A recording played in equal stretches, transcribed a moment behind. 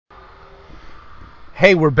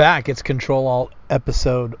Hey, we're back. It's Control Alt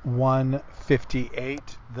episode 158,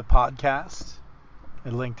 the podcast. I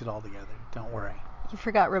linked it all together. Don't worry. You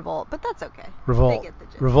forgot Revolt, but that's okay. Revolt. They get the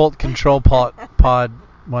gist. Revolt Control Pod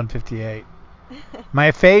 158. My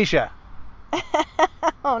aphasia.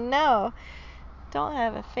 Oh no. Don't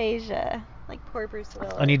have aphasia. Like poor Bruce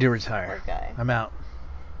Willis. I need to retire. Poor guy. I'm out.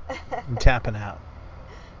 I'm tapping out.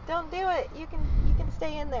 Don't do it. You can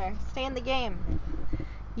stay in there. Stay in the game.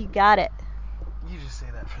 You got it. You just say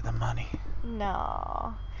that for the money.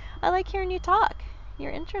 No. I like hearing you talk.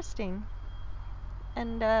 You're interesting.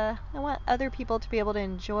 And I want other people to be able to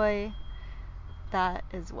enjoy that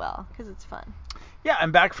as well, because it's fun. Yeah,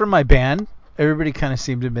 I'm back from my band. Everybody kind of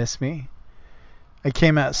seemed to miss me. I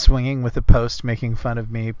came out swinging with a post making fun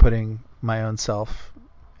of me putting my own self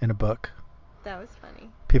in a book. That was funny.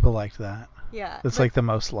 People liked that. Yeah. It's like the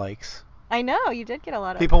most likes. I know, you did get a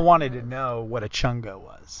lot of People wanted to know what a chungo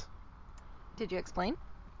was. Did you explain?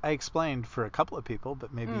 I explained for a couple of people,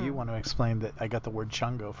 but maybe you want to explain that I got the word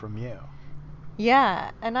chungo from you.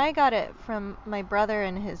 Yeah, and I got it from my brother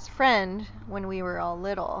and his friend when we were all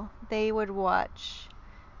little. They would watch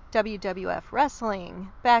WWF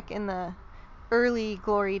wrestling back in the early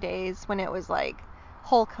glory days when it was like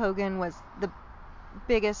Hulk Hogan was the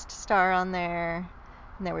biggest star on there,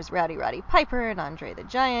 and there was Rowdy Roddy Piper and Andre the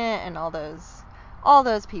Giant and all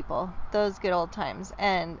those people, those good old times.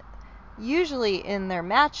 And usually in their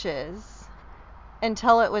matches,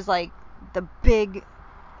 until it was like the big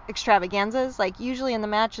extravaganzas, like usually in the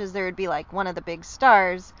matches there would be like one of the big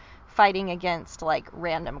stars fighting against like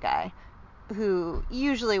random guy who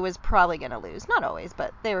usually was probably going to lose. Not always,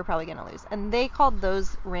 but they were probably going to lose. And they called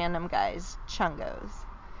those random guys chungos.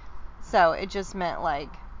 So it just meant like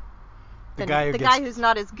the guy who's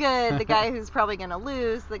not as good, the guy who's probably going to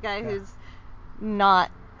lose, the guy who's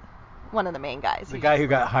not one of the main guys. The guy who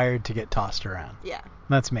got hired to get tossed around. Yeah.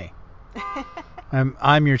 That's me.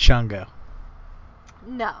 I'm your chungo.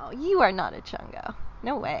 No, you are not a chungo.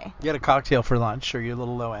 No way. You had a cocktail for lunch, or you're a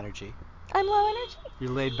little low energy. I'm low energy? You're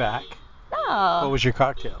laid back. No. What was your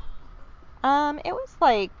cocktail? It was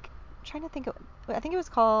like, I'm trying to think I think it was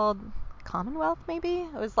called Commonwealth, maybe?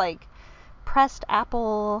 It was like pressed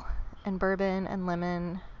apple and bourbon and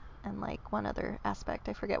lemon and like one other aspect.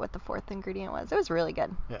 I forget what the fourth ingredient was. It was really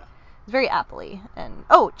good. Yeah. It was very apple-y. And,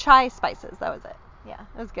 chai spices. That was it. Yeah,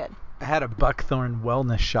 it was good. I had a buckthorn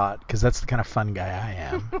wellness shot, because that's the kind of fun guy I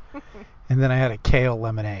am. And then I had a kale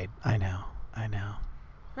lemonade. I know. That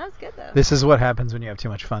was good, though. This is what happens when you have too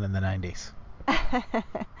much fun in the 90s.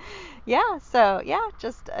 Yeah, so,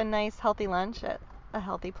 just a nice healthy lunch at a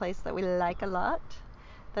healthy place that we like a lot.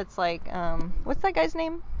 That's like, what's that guy's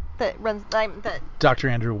name? That runs, Dr.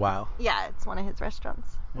 Andrew Weil. Yeah, it's one of his restaurants.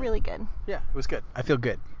 Yeah. Really good. Yeah, it was good. I feel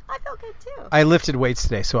good. I feel good, too. I lifted weights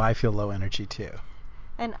today, so I feel low energy, too.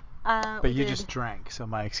 And, but you just drank, so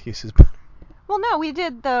my excuse is better. Well, no, we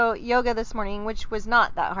did the yoga this morning, which was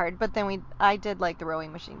not that hard, but then I did like the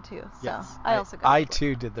rowing machine too. So yes. I also got I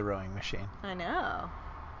too did the rowing machine. I know.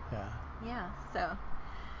 Yeah. Yeah, so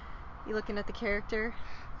you looking at the character?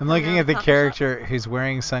 I'm looking at the character who's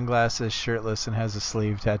wearing sunglasses, shirtless, and has a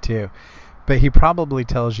sleeve tattoo. But he probably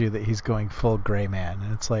tells you that he's going full gray man,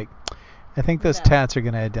 and it's like, I think those tats are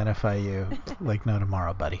going to identify you like no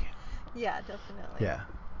tomorrow, buddy. Yeah, definitely. Yeah.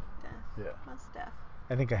 Yeah. Most def.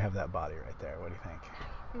 I think I have that body right there. What do you think?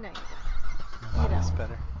 No, you don't. That's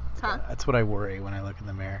better. Huh? That's what I worry when I look in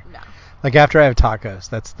the mirror. No. Like after I have tacos,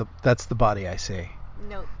 that's the body I see.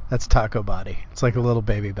 Nope. That's taco body. It's like a little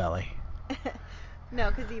baby belly. No,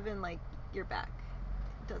 because even like your back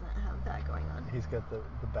doesn't have that going on. He's got the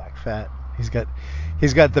back fat. He's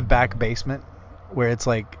got the back basement where it's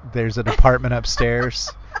like there's an apartment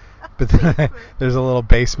upstairs, but there's a little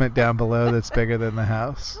basement down below that's bigger than the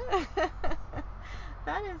house.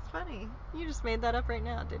 That is funny. You just made that up right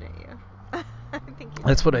now, didn't you? I think you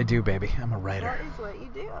That's what I do, baby. I'm a writer. That is what you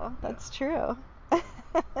do. That's true.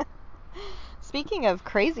 Speaking of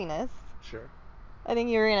craziness. Sure. I think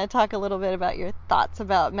you were going to talk a little bit about your thoughts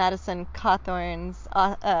about Madison Cawthorn's,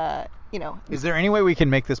 Is there any way we can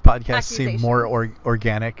make this podcast seem more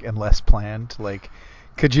organic and less planned? Like,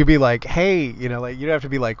 could you be like, hey, like you'd have to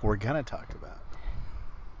be like, we're going to talk about.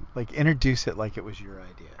 Like, introduce it like it was your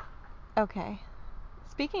idea. Okay.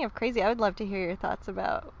 Speaking of crazy, I would love to hear your thoughts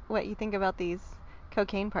about what you think about these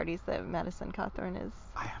cocaine parties that Madison Cawthorn is.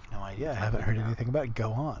 I have no idea. I haven't heard anything about it.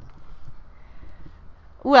 Go on.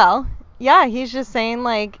 Well, yeah, he's just saying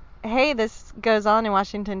like, hey, this goes on in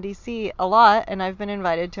Washington, D.C. a lot, and I've been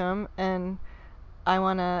invited to him, and I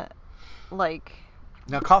want to, like...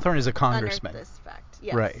 Now, Cawthorn is a congressman. Unearth this fact,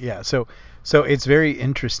 yes. Right, yeah. So it's very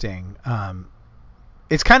interesting.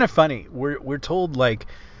 it's kind of funny. We're told like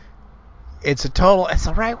it's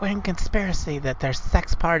a right-wing conspiracy that there's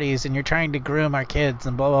sex parties and you're trying to groom our kids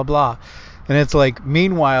and blah blah blah. And it's like,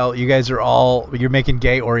 meanwhile, you guys you're making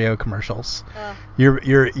gay Oreo commercials.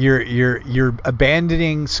 You're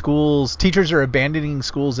abandoning schools. Teachers are abandoning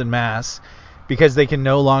schools en masse because they can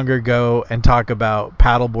no longer go and talk about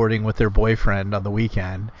paddleboarding with their boyfriend on the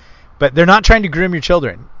weekend. But they're not trying to groom your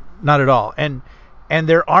children, not at all. And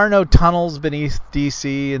there are no tunnels beneath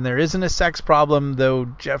DC, and there isn't a sex problem, though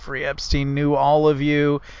Jeffrey Epstein knew all of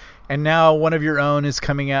you. And now one of your own is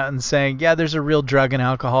coming out and saying, yeah, there's a real drug and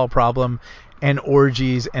alcohol problem and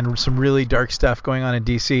orgies and some really dark stuff going on in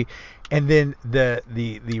DC. And then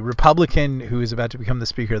the Republican who is about to become the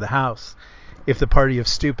Speaker of the House, if the party of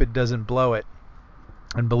stupid doesn't blow it,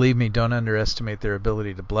 and believe me, don't underestimate their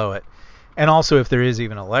ability to blow it. And also, if there is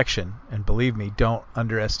even an election, and believe me, don't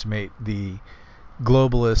underestimate the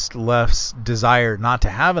globalist left's desire not to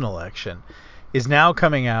have an election, is now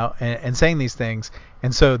coming out and saying these things.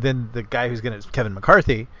 And so then the guy who's going to, Kevin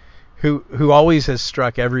McCarthy, who always has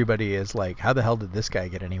struck everybody as like, how the hell did this guy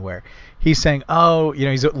get anywhere? He's saying, oh,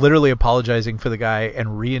 he's literally apologizing for the guy and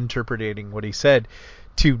reinterpreting what he said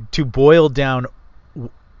to boil down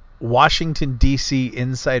Washington, D.C.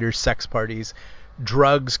 insider sex parties,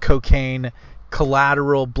 drugs, cocaine,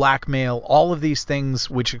 collateral, blackmail, all of these things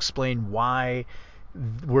which explain why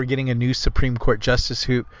we're getting a new Supreme Court justice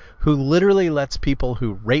who literally lets people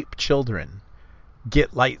who rape children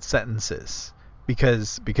get light sentences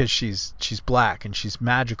because she's black and she's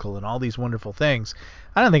magical and all these wonderful things.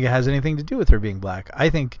 I don't think it has anything to do with her being black. I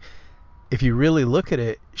think if you really look at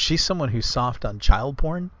it, she's someone who's soft on child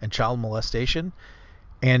porn and child molestation,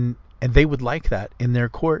 and they would like that in their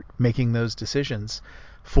court making those decisions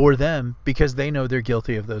for them because they know they're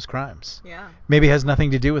guilty of those crimes. Yeah. Maybe it has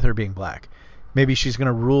nothing to do with her being black. Maybe she's going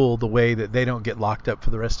to rule the way that they don't get locked up for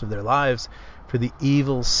the rest of their lives for the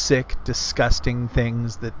evil, sick, disgusting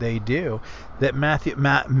things that they do. That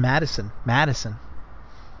Madison.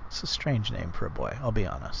 It's a strange name for a boy, I'll be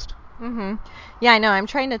honest. Mm-hmm. Yeah, I know. I'm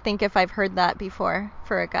trying to think if I've heard that before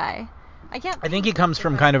for a guy. I think he comes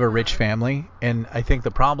from kind of a rich family, and I think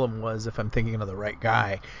the problem was, if I'm thinking of the right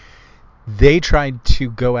guy, they tried to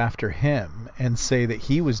go after him and say that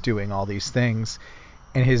he was doing all these things.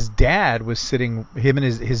 And his dad was sitting,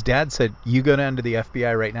 his dad said, you go down to the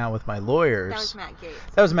FBI right now with my lawyers. That was Matt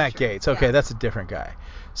Gaetz. That was Matt Gaetz. Okay, yeah. That's a different guy.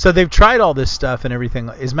 So they've tried all this stuff and everything.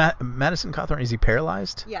 Is Madison Cawthorn, is he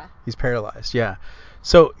paralyzed? Yeah. He's paralyzed, yeah.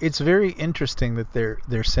 So it's very interesting that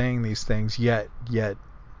they're saying these things, yet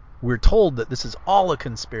we're told that this is all a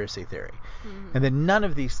conspiracy theory. Mm-hmm. And that none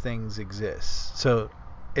of these things exist. So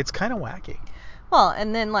it's kind of wacky. Well,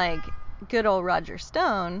 and then like good old Roger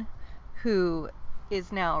Stone, who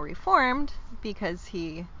is now reformed because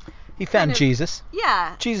he found Jesus.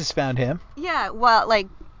 Yeah. Jesus found him. Yeah, well, like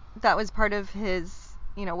that was part of his,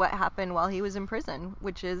 what happened while he was in prison,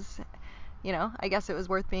 which is, I guess it was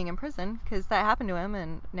worth being in prison because that happened to him,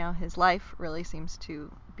 and now his life really seems to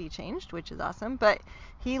be changed, which is awesome. But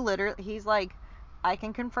he's like, I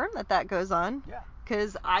can confirm that goes on. Yeah.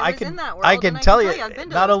 Because I was in that world. I can tell you, I've been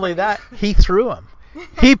to not only parties. That, he threw him.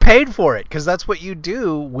 He paid for it because that's what you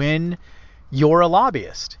do when you're a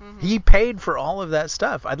lobbyist. Mm-hmm. He paid for all of that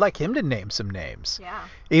stuff. I'd like him to name some names. Yeah.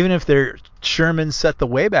 Even if they're Sherman set the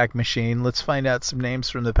Wayback Machine, let's find out some names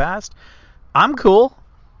from the past. I'm cool.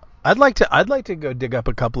 I'd like to go dig up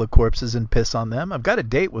a couple of corpses and piss on them. I've got a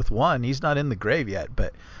date with one. He's not in the grave yet,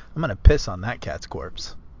 but I'm going to piss on that cat's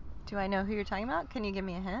corpse. Do I know who you're talking about? Can you give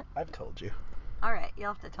me a hint? I've told you. All right.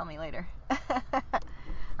 You'll have to tell me later.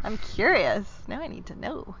 I'm curious. Now I need to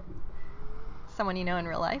know. Someone you know in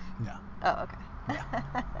real life? No. Oh, okay. No.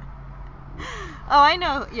 Oh, I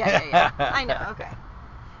know. Yeah. I know. Okay.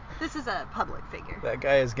 This is a public figure. That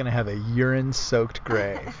guy is going to have a urine-soaked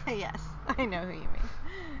grave. Yes. I know who you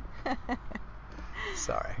mean.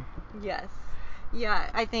 Sorry. Yes. Yeah,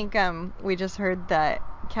 I think we just heard that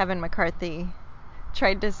Kevin McCarthy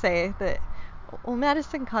tried to say that, well,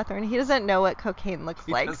 Madison Cawthorn, he doesn't know what cocaine looks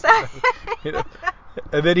like. So.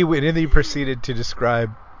 And then he proceeded to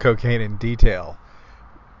describe cocaine in detail,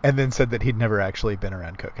 and then said that he'd never actually been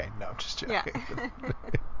around cocaine. No, I'm just joking. Yeah.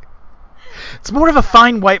 It's more of a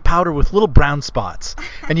fine white powder with little brown spots,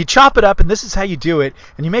 and you chop it up, and this is how you do it,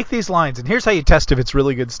 and you make these lines, and here's how you test if it's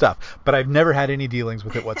really good stuff. But I've never had any dealings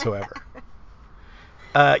with it whatsoever.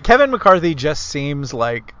 Kevin McCarthy just seems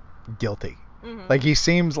like guilty. Mm-hmm. Like he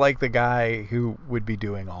seems like the guy who would be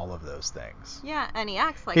doing all of those things. Yeah, and he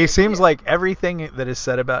acts like he seems like everything that is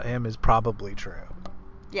said about him is probably true.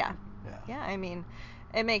 Yeah. I mean,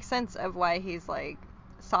 it makes sense of why he's like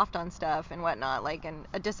soft on stuff and whatnot, like, and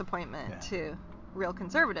a disappointment to real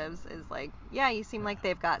conservatives is like, yeah, you seem like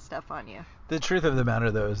they've got stuff on you. The truth of the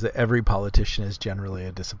matter, though, is that every politician is generally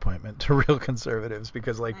a disappointment to real conservatives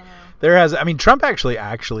because, like, Trump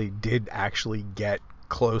actually did get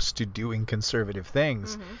close to doing conservative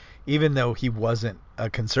things, even though he wasn't a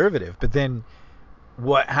conservative. But then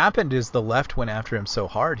what happened is the left went after him so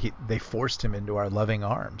hard, they forced him into our loving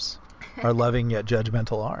arms, our loving yet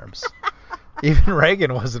judgmental arms. Even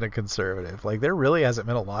Reagan wasn't a conservative. Like, there really hasn't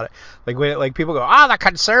been a lot of, like, when people go, the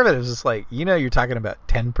conservatives, it's like, you're talking about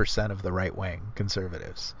 10% of the right wing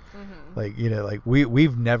conservatives. Like, like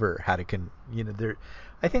we've never had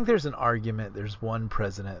I think there's an argument. There's one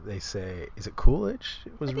president, they say, is it Coolidge?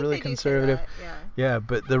 It was really conservative. Yeah,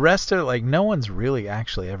 but the rest of, like, no one's really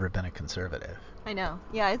actually ever been a conservative. I know.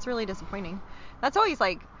 Yeah, it's really disappointing. That's always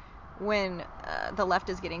like when the left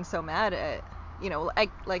is getting so mad at,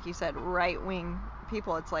 like you said, right-wing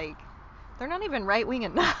people. It's like they're not even right-wing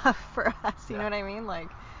enough for us. You know what I mean? Like,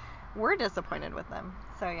 we're disappointed with them.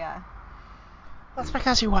 So yeah. That's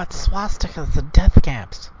because you want swastikas and death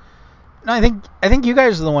camps. No, I think you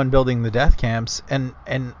guys are the one building the death camps, and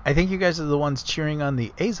I think you guys are the ones cheering on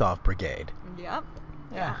the Azov Brigade. Yep.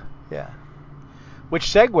 Yeah. Which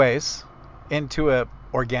segues into a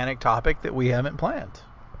organic topic that we haven't planned.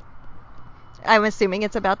 I'm assuming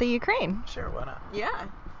it's about the Ukraine. Sure, why not? Yeah.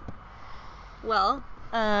 Well,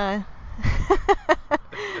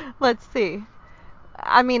 let's see.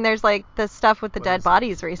 I mean, there's like the stuff with the dead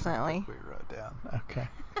bodies recently. We wrote down. Okay.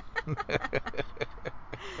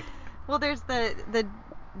 Well, there's the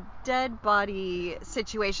dead body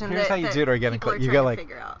situation. Here's how you do it organically. You got like.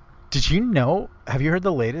 Figure out. Did you know? Have you heard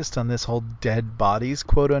the latest on this whole dead bodies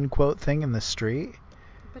quote unquote thing in the street?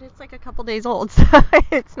 But it's like a couple days old, so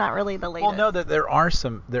it's not really the latest. Well, no, that there are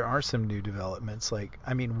some new developments. Like,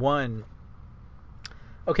 I mean, one.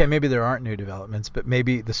 Okay, maybe there aren't new developments, but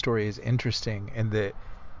maybe the story is interesting, and that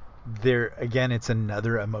again, it's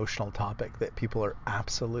another emotional topic that people are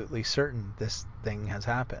absolutely certain this thing has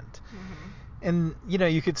happened. And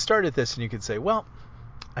you could start at this, and you could say, well,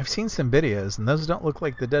 I've seen some videos, and those don't look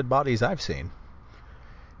like the dead bodies I've seen.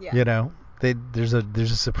 Yeah. There's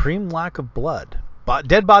a supreme lack of blood.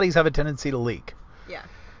 Dead bodies have a tendency to leak. Yeah.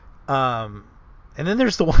 And then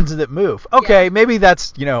there's the ones that move. Okay, maybe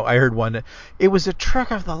that's, I heard one. It was a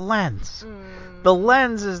trick of the lens. The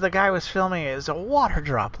lens, as the guy was filming it, is a water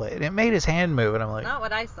droplet, and it made his hand move, and I'm like, not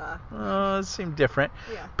what I saw. Oh, it seemed different.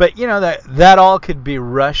 Yeah. But that all could be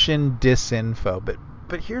Russian disinfo.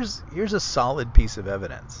 But here's a solid piece of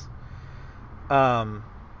evidence. The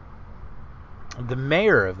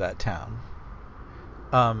mayor of that town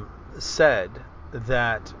said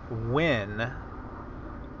that when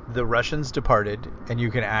the Russians departed, and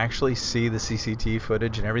you can actually see the CCTV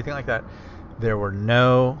footage and everything like that, there were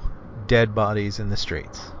no dead bodies in the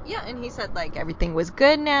streets. Yeah, and he said, like, everything was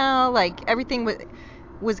good now, like, everything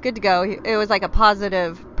was good to go. It was like a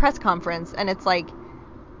positive press conference, and it's like,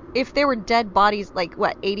 if there were dead bodies, like,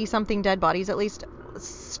 80-something dead bodies at least,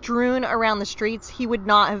 strewn around the streets, he would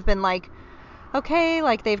not have been like, okay,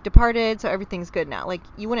 like, they've departed, so everything's good now. Like,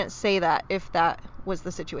 you wouldn't say that if that was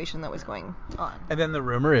the situation that was going on. And then the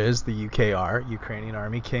rumor is the Ukrainian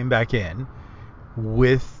army, came back in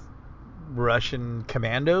with Russian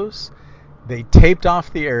commandos. They taped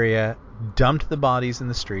off the area, dumped the bodies in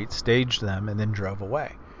the street, staged them, and then drove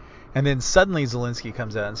away. And then suddenly Zelensky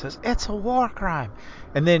comes out and says, it's a war crime.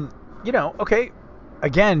 And then, okay,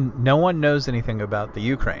 again, no one knows anything about the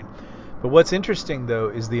Ukraine. But what's interesting, though,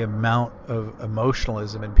 is the amount of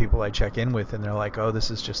emotionalism in people I check in with, and they're like, oh,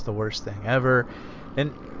 this is just the worst thing ever.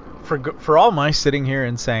 And for all my sitting here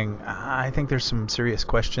and saying, I think there's some serious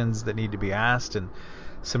questions that need to be asked, and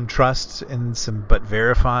some trust and some but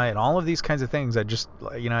verify and all of these kinds of things, I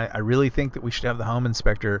really think that we should have the home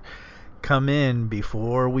inspector come in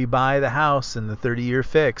before we buy the house and the 30-year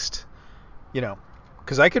fixed,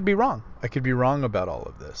 because I could be wrong. I could be wrong about all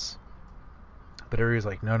of this. But everybody's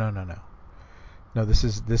like, no. No, this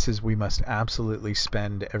is we must absolutely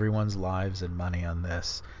spend everyone's lives and money on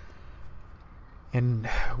this. And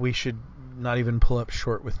we should not even pull up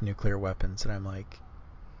short with nuclear weapons. And I'm like,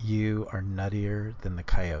 you are nuttier than the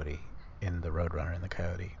coyote in the Roadrunner and the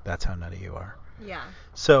Coyote. That's how nutty you are. Yeah.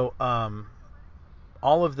 So,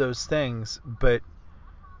 all of those things, but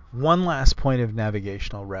one last point of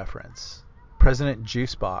navigational reference. President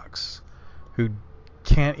Juicebox, who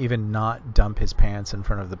can't even not dump his pants in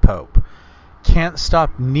front of the Pope, can't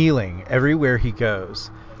stop kneeling everywhere he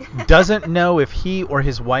goes, doesn't know if he or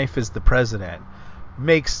his wife is the president,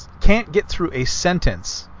 can't get through a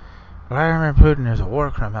sentence. Vladimir Putin is a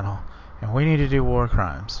war criminal, and we need to do war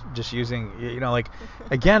crimes. Just using,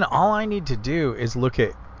 again, all I need to do is look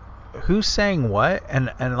at who's saying what, and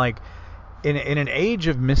like in an age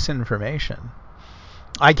of misinformation,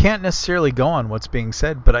 I can't necessarily go on what's being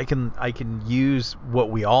said, but I can use what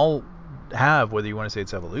we all have, whether you want to say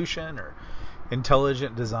it's evolution or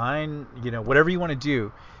intelligent design, whatever you want to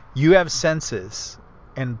do. You have senses,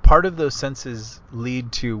 and part of those senses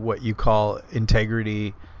lead to what you call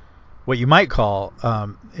integrity, what you might call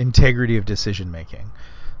integrity of decision making.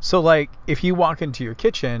 So like if you walk into your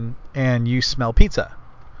kitchen and you smell pizza,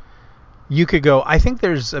 you could go, I think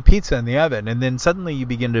there's a pizza in the oven, and then suddenly you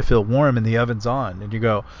begin to feel warm and the oven's on, and you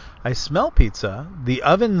go, I smell pizza, the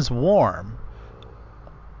oven's warm,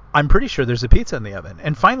 I'm pretty sure there's a pizza in the oven.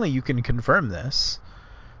 And finally you can confirm this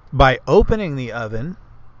by opening the oven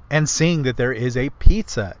and seeing that there is a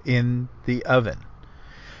pizza in the oven.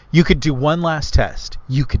 You could do one last test.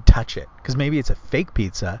 You could touch it, because maybe it's a fake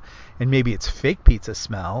pizza, and maybe it's fake pizza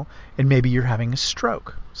smell, and maybe you're having a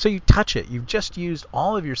stroke. So you touch it. You've just used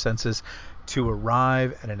all of your senses to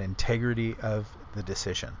arrive at an integrity of the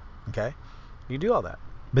decision. Okay? You do all that.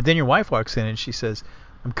 But then your wife walks in and she says,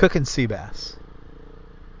 I'm cooking sea bass.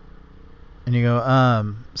 And you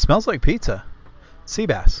go, smells like pizza. Sea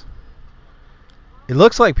bass. It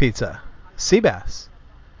looks like pizza. Sea bass.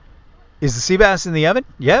 Is the sea bass in the oven?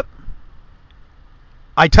 Yep.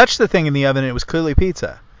 I touched the thing in the oven and it was clearly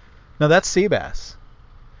pizza. No, that's sea bass.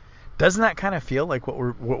 Doesn't that kind of feel like what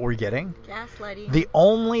we're getting? Gaslighting. The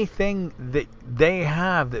only thing that they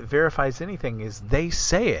have that verifies anything is they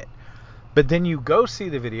say it. But then you go see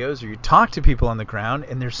the videos or you talk to people on the ground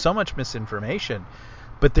and there's so much misinformation.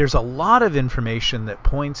 But there's a lot of information that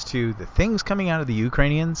points to the things coming out of the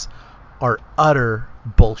Ukrainians are utter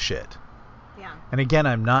bullshit. Yeah. And again,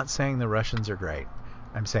 I'm not saying the Russians are great.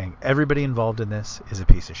 I'm saying everybody involved in this is a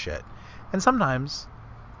piece of shit. And sometimes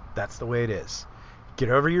that's the way it is. Get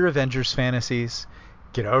over your Avengers fantasies.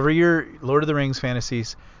 Get over your Lord of the Rings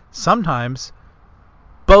fantasies. Sometimes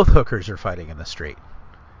both hookers are fighting in the street.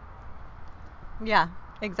 Yeah,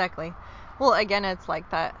 exactly. Well, again, it's like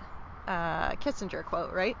that Kissinger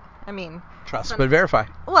quote, right? I mean, trust but verify.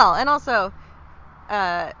 Well, and also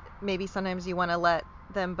maybe sometimes you want to let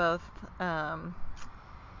them both kind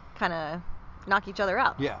of knock each other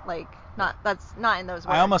out. Yeah. Like, that's not in those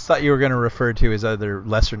words. I almost thought you were going to refer to his other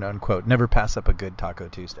lesser known quote, never pass up a good Taco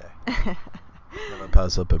Tuesday. Never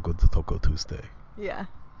pass up a good Taco Tuesday. Yeah.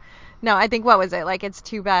 No, I think, what was it? Like, it's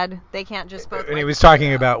too bad they can't just both... And he was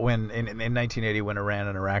talking about when, in 1980, when Iran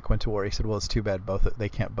and Iraq went to war, he said, well, it's too bad they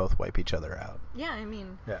can't both wipe each other out. Yeah, I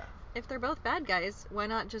mean, if they're both bad guys, why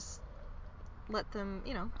not just let them,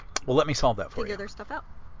 Well, let me solve that for you. Figure their stuff out.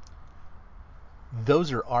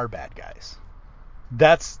 Those are our bad guys.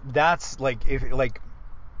 That's like,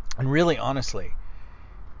 and really honestly,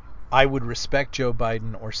 I would respect Joe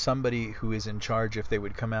Biden or somebody who is in charge if they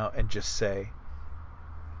would come out and just say,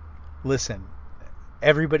 listen,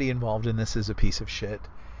 everybody involved in this is a piece of shit.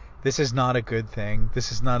 This is not a good thing.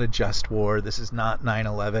 This is not a just war. This is not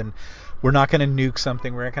 9/11. We're not going to nuke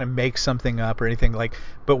something. We're not going to make something up or anything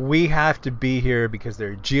but we have to be here because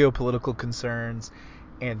there are geopolitical concerns,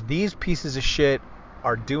 and these pieces of shit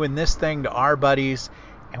are doing this thing to our buddies,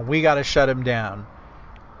 and we got to shut them down.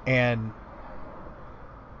 And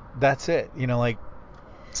that's it.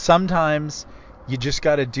 Sometimes you just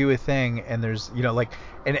got to do a thing, and there's,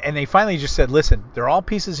 and they finally just said, listen, they're all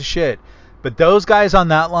pieces of shit, but those guys on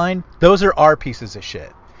that line, those are our pieces of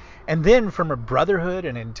shit. And then from a brotherhood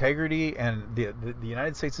and integrity, and the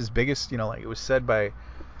United States' biggest, it was said by,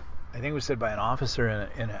 I think it was said by an officer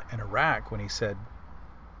in Iraq when he said,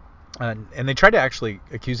 and they tried to actually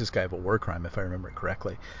accuse this guy of a war crime, if I remember it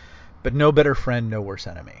correctly, but no better friend, no worse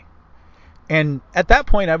enemy. And at that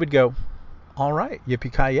point I would go, all right,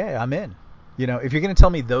 yippee-ki-yay, I'm in. If you're going to tell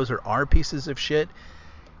me those are our pieces of shit,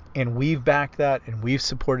 and we've backed that, and we've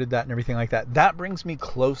supported that, and everything like that, that brings me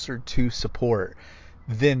closer to support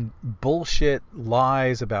than bullshit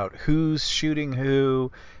lies about who's shooting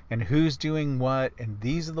who, and who's doing what, and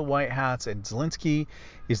these are the white hats, and Zelensky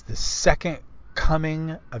is the second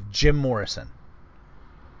coming of Jim Morrison.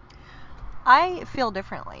 I feel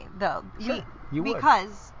differently, though. Sure, you would.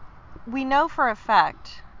 Because we know for a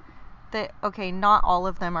fact that, okay, not all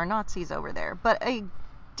of them are Nazis over there, but a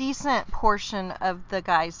decent portion of the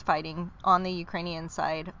guys fighting on the Ukrainian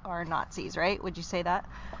side are Nazis, right? Would you say that?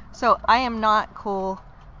 So I am not cool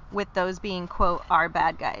with those being, quote, our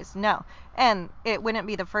bad guys. No. And it wouldn't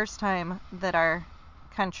be the first time that our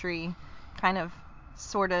country kind of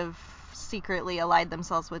sort of secretly allied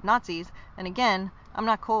themselves with Nazis. And again, I'm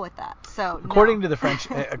not cool with that. So according to the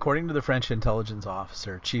French intelligence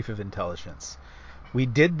officer, chief of intelligence, we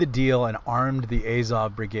did the deal and armed the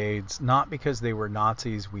Azov brigades, not because they were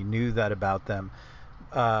Nazis. We knew that about them.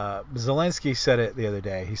 Zelensky said it the other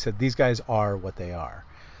day. He said, these guys are what they are.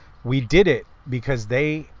 We did it because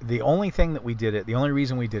the only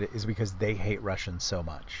reason we did it is because they hate Russians so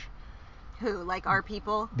much. Who, like our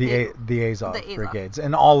people? The Azov brigades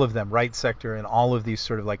and all of them, right sector and all of these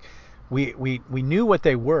sort of like, we knew what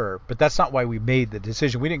they were, but that's not why we made the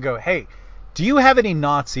decision. We didn't go, hey, do you have any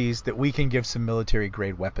Nazis that we can give some military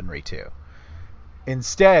grade weaponry to?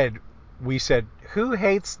 Instead, we said, who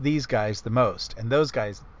hates these guys the most? And those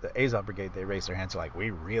guys, the Azov brigade, they raised their hands. They're like,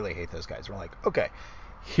 we really hate those guys. We're like, okay,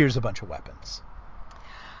 here's a bunch of weapons.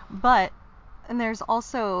 But, and there's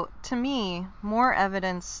also, to me, more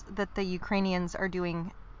evidence that the Ukrainians are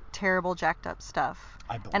doing terrible jacked up stuff.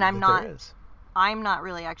 I believe and there is. I'm not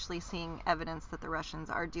really actually seeing evidence that the Russians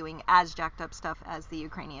are doing as jacked up stuff as the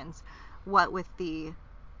Ukrainians. What with the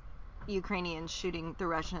Ukrainians shooting the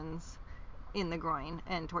Russians in the groin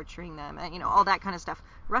and torturing them and all that kind of stuff.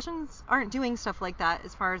 Russians aren't doing stuff like that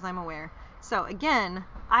as far as I'm aware. So again,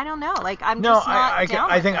 I don't know. Like I'm just not down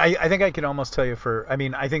with it. I think I can almost tell you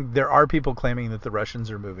I think there are people claiming that the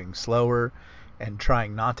Russians are moving slower and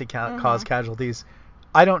trying not to cause casualties.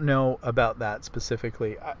 I don't know about that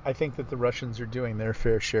specifically. I think that the Russians are doing their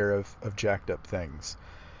fair share of jacked up things.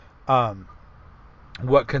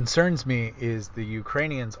 What concerns me is the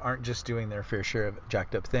Ukrainians aren't just doing their fair share of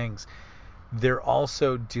jacked up things. They're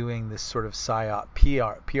also doing this sort of psyop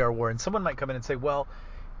PR war. And someone might come in and say, well,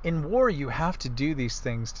 in war, you have to do these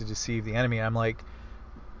things to deceive the enemy. I'm like,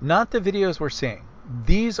 not the videos we're seeing.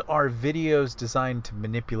 These are videos designed to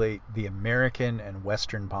manipulate the American and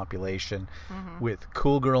Western population with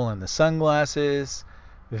Cool Girl in the sunglasses,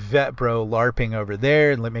 Vet Bro LARPing over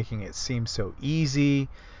there and making it seem so easy,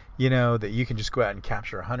 that you can just go out and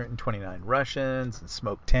capture 129 Russians and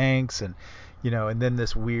smoke tanks and then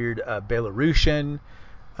this weird Belarusian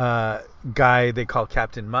guy they call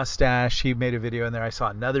Captain Mustache. He made a video in there. I saw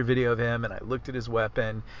another video of him, and I looked at his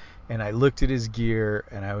weapon, and I looked at his gear,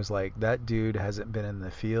 and I was like, that dude hasn't been in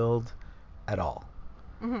the field at all.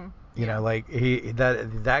 Like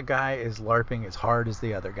that guy is LARPing as hard as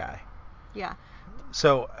the other guy. Yeah.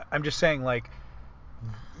 So I'm just saying, like,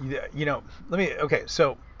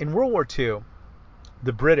 so in World War II,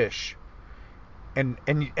 the British. And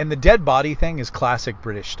the dead body thing is classic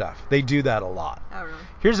British stuff. They do that a lot. Oh, really?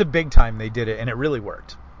 Here's a big time they did it, and it really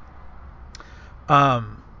worked.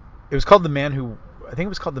 It was called The Man Who... I think it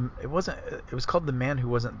was called The Man Who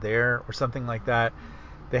Wasn't There, or something like that.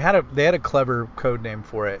 They had a clever code name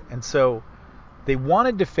for it, and so they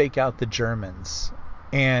wanted to fake out the Germans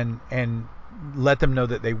and let them know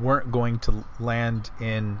that they weren't going to land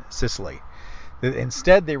in Sicily.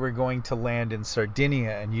 Instead, they were going to land in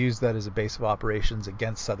Sardinia and use that as a base of operations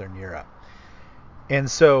against Southern Europe. And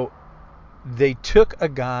so they took a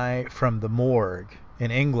guy from the morgue in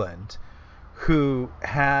England who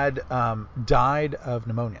had died of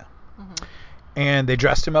pneumonia. And they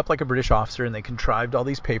dressed him up like a British officer, and they contrived all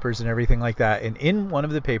these papers and everything like that. And in one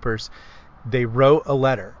of the papers, they wrote a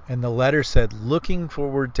letter, and the letter said, looking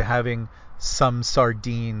forward to having some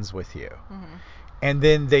sardines with you. And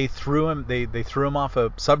then they threw him off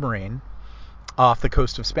a submarine off the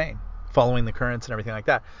coast of Spain, following the currents and everything like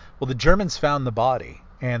that. Well, the Germans found the body,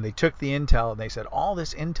 and they took the intel, and they said, all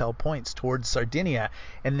this intel points towards Sardinia,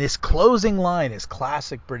 and this closing line is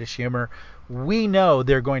classic British humor. We know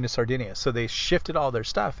they're going to Sardinia. So they shifted all their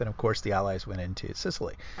stuff, and of course the Allies went into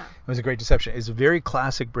Sicily. It was a great deception. It's very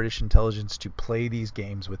classic British intelligence to play these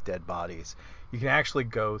games with dead bodies. You can actually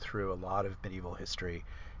go through a lot of medieval history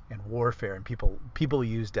and warfare, and people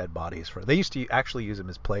use dead bodies for. They used to actually use them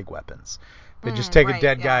as plague weapons. They just take a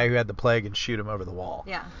dead guy who had the plague and shoot him over the wall.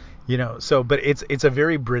 Yeah. So but it's a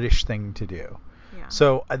very British thing to do. Yeah.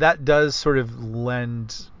 So that does sort of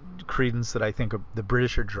lend credence that I think the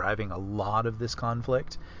British are driving a lot of this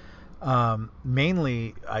conflict.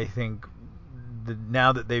 Mainly, I think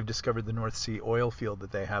now that they've discovered the North Sea oil field,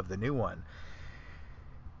 that they have the new one.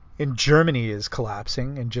 And Germany is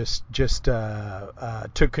collapsing and just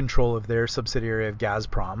took control of their subsidiary of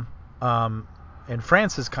Gazprom. And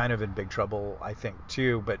France is kind of in big trouble, I think,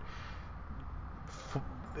 too. But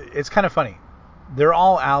it's kind of funny. They're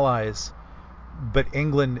all allies, but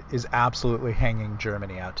England is absolutely hanging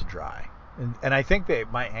Germany out to dry. And I think they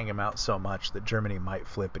might hang him out so much that Germany might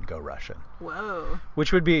flip and go Russian. Whoa.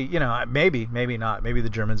 Which would be, maybe not. Maybe the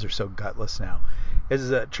Germans are so gutless now.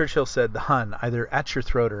 As Churchill said, the Hun, either at your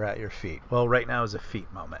throat or at your feet. Well, right now is a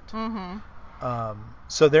feet moment.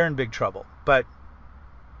 So they're in big trouble. But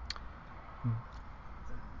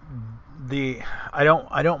I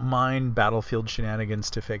don't mind battlefield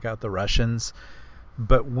shenanigans to fake out the Russians.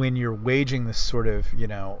 But when you're waging this sort of,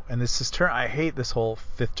 and this is I hate this whole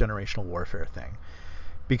fifth generational warfare thing.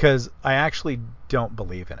 because I actually don't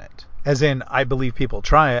believe in it. As in, I believe people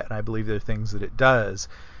try it, and I believe there are things that it does,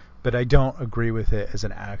 but I don't agree with it as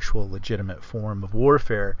an actual legitimate form of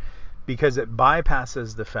warfare, because it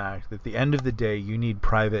bypasses the fact that at the end of the day, you need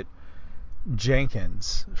Private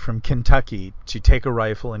Jenkins from Kentucky to take a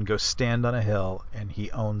rifle and go stand on a hill, and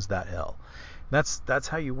he owns that hill. That's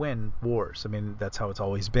how you win wars. I mean, that's how it's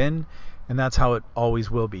always been, and that's how it always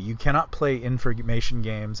will be. You cannot play information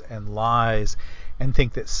games and lies and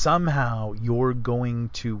think that somehow you're going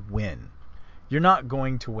to win. You're not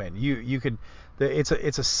going to win. You could. It's a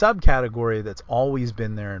subcategory that's always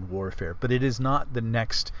been there in warfare, but it is not the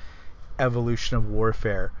next evolution of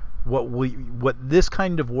warfare. What this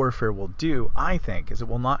kind of warfare will do, I think, is it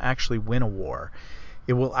will not actually win a war.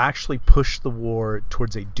 It will actually push the war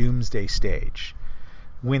towards a doomsday stage.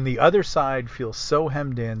 When the other side feels so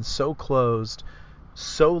hemmed in, so closed,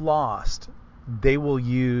 so lost, they will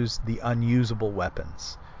use the unusable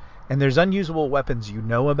weapons. And there's unusable weapons you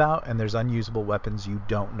know about, and there's unusable weapons you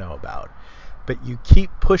don't know about. But you keep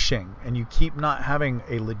pushing, and you keep not having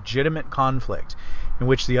a legitimate conflict in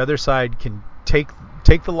which the other side can take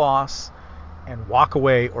the loss and walk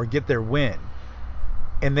away or get their win.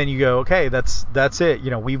 And then you go, okay, that's it.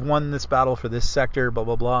 We've won this battle for this sector, blah,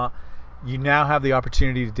 blah, blah. You now have the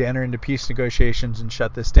opportunity to enter into peace negotiations and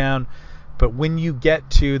shut this down. But when you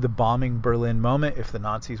get to the bombing Berlin moment, if the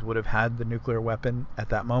Nazis would have had the nuclear weapon at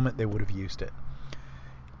that moment, they would have used it.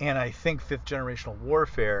 And I think fifth generational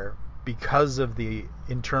warfare, because of the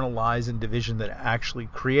internal lies and division that it actually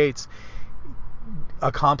creates,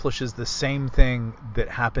 accomplishes the same thing that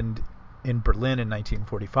happened in Berlin in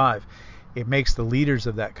 1945. It makes the leaders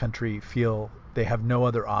of that country feel they have no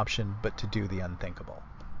other option but to do the unthinkable.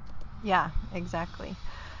 Yeah, exactly.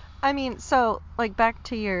 I mean, so, like, back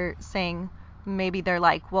to your saying, maybe they're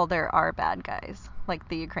like, well, there are bad guys. Like,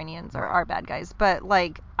 the Ukrainians are bad guys. But,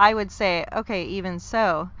 like, I would say, okay, even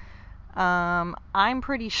so, I'm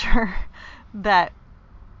pretty sure that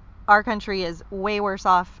our country is way worse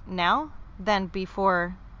off now than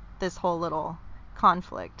before this whole little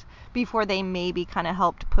conflict, before they maybe kind of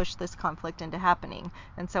helped push this conflict into happening.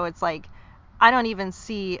 And so it's like, I don't even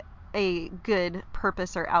see a good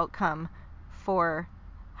purpose or outcome for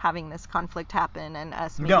having this conflict happen and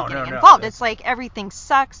us maybe getting involved. It's like everything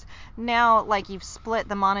sucks. Now, like, you've split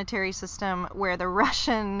the monetary system where the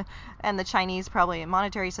Russian and the Chinese probably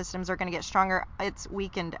monetary systems are going to get stronger. It's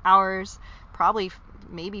weakened ours, probably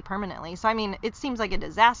maybe permanently. So, I mean, it seems like a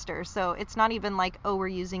disaster. So it's not even like, oh, we're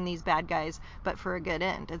using these bad guys, but for a good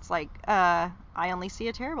end. It's like, I only see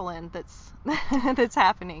a terrible end that's that's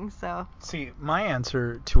happening. So see, my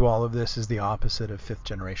answer to all of this is the opposite of fifth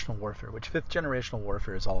generational warfare, which fifth generational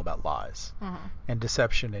warfare is all about lies and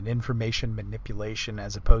deception and information manipulation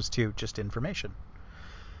as opposed to just information.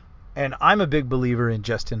 And I'm a big believer in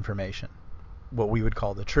just information, what we would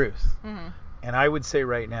call the truth. And I would say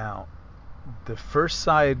right now, the first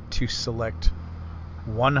side to select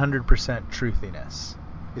 100% truthiness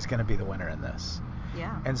is going to be the winner in this.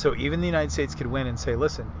 Yeah. And so even the United States could win and say,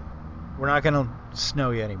 listen, we're not going to snow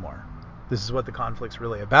you anymore. This is what the conflict's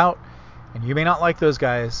really about. And you may not like those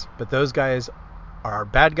guys, but those guys are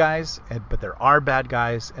bad guys, but there are bad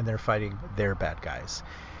guys, and they're fighting their bad guys.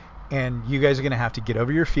 And you guys are going to have to get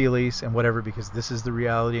over your feelies and whatever, because this is the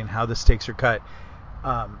reality and how the stakes are cut.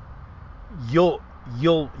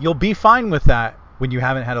 You'll be fine with that when you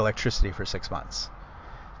haven't had electricity for 6 months.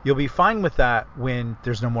 You'll be fine with that when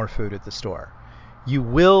there's no more food at the store. You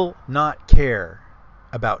will not care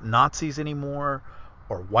about Nazis anymore,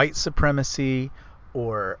 or white supremacy,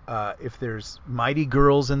 or if there's mighty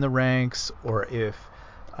girls in the ranks, or if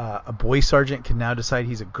a boy sergeant can now decide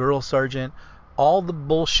he's a girl sergeant. All the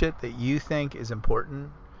bullshit that you think is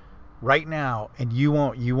important right now, and you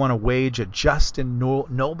want to wage a just and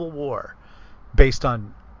noble war based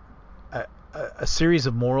on a series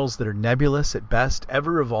of morals that are nebulous at best,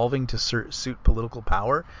 ever evolving to suit political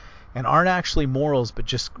power, and aren't actually morals but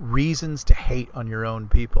just reasons to hate on your own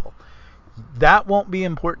people. That won't be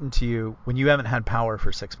important to you when you haven't had power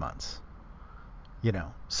for 6 months.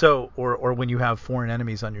 So or when you have foreign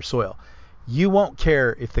enemies on your soil. You won't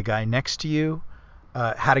care if the guy next to you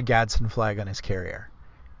had a Gadsden flag on his carrier.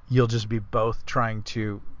 You'll just be both trying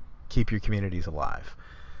to keep your communities alive.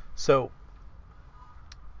 So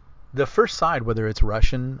the first side, whether it's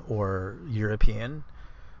Russian or European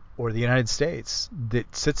or the United States,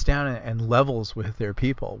 that sits down and levels with their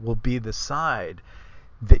people, will be the side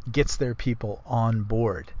that gets their people on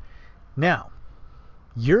board. Now,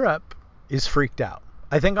 Europe is freaked out.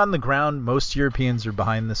 I think on the ground, most Europeans are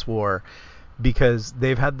behind this war because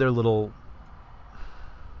they've had their little,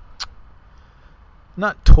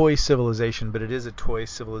 not toy civilization, but it is a toy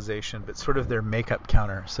civilization, but sort of their makeup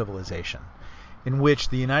counter civilization, in which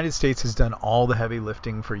the United States has done all the heavy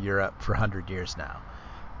lifting for Europe for 100 years now.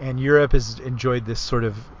 And Europe has enjoyed this sort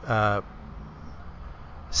of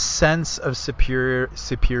sense of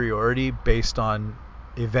superiority based on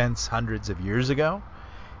events hundreds of years ago,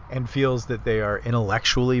 and feels that they are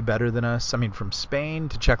intellectually better than us. I mean, from Spain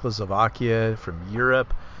to Czechoslovakia, from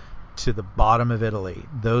Europe to the bottom of Italy,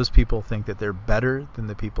 those people think that they're better than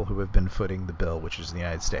the people who have been footing the bill, which is the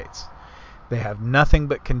United States. They have nothing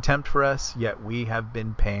but contempt for us, yet we have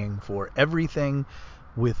been paying for everything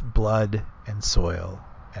with blood and soil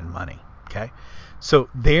and money. Okay? So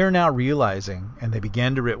they are now realizing, and they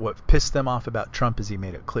began to, what pissed them off about Trump is he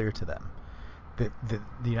made it clear to them that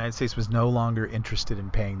the United States was no longer interested in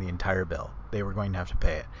paying the entire bill. They were going to have to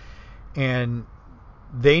pay it. And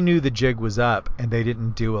they knew the jig was up, and they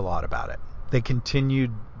didn't do a lot about it. They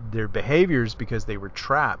continued their behaviors because they were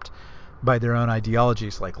trapped by their own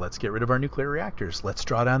ideologies, like, let's get rid of our nuclear reactors, let's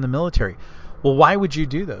draw down the military. Well, why would you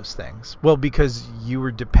do those things? Well, because you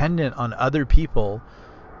were dependent on other people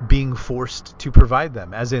being forced to provide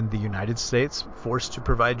them, as in the United States forced to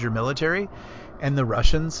provide your military, and the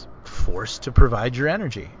Russians forced to provide your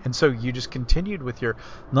energy. And so you just continued with your,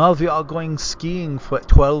 now we are going skiing for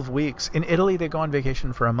 12 weeks. In Italy, they go on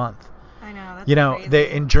vacation for a month. I know, that's crazy.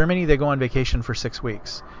 They, in Germany, they go on vacation for 6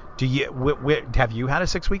 weeks. Do you have you had a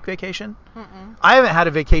 6-week vacation? Mm-mm. I haven't had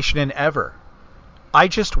a vacation in ever. I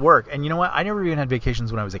just work. And you know what? I never even had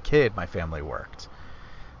vacations when I was a kid. My family worked.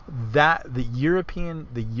 The European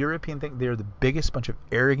thing, they're the biggest bunch of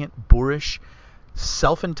arrogant, boorish,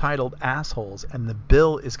 self-entitled assholes, and the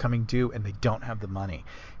bill is coming due and they don't have the money.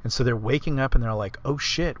 And so they're waking up and they're like, oh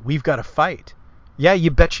shit, we've got to fight. Yeah,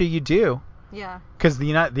 you betcha you do. Yeah. Because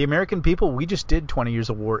the American people, we just did 20 years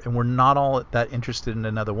of war, and we're not all that interested in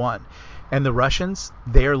another one. And the Russians,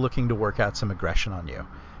 they are looking to work out some aggression on you.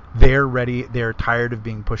 They're ready. They're tired of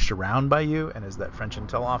being pushed around by you. And as that French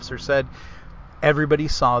intel officer said, everybody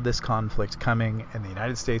saw this conflict coming, and the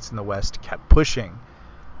United States and the West kept pushing.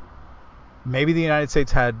 Maybe the United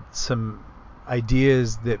States had some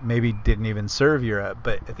ideas that maybe didn't even serve Europe,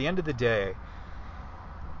 but at the end of the day,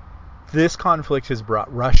 this conflict has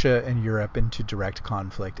brought Russia and Europe into direct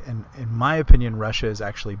conflict. And in my opinion, Russia is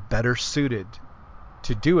actually better suited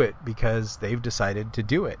to do it because they've decided to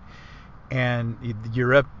do it. And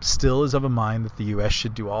Europe still is of a mind that the U.S.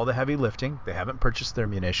 should do all the heavy lifting. They haven't purchased their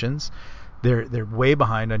munitions. They're way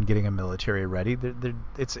behind on getting a military ready.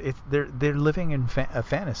 They're living in a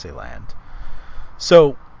fantasy land.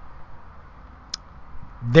 So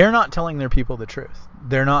they're not telling their people the truth.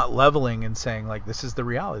 They're not leveling and saying, like, this is the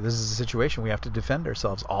reality. This is the situation. We have to defend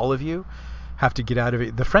ourselves. All of you have to get out of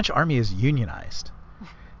it. The French army is unionized.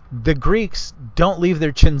 The Greeks don't leave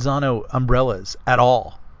their Cinzano umbrellas at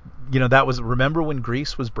all. Remember when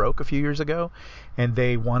Greece was broke a few years ago and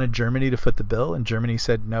they wanted Germany to foot the bill, and Germany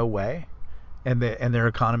said no way, and their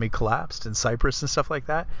economy collapsed, and Cyprus and stuff like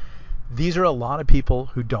that. These are a lot of people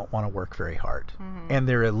who don't want to work very hard. Mm-hmm. And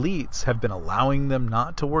their elites have been allowing them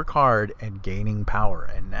not to work hard and gaining power.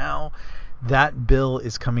 And now that bill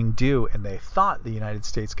is coming due, and they thought the United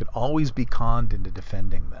States could always be conned into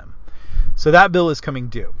defending them. So that bill is coming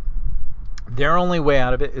due. Their only way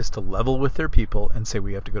out of it is to level with their people and say,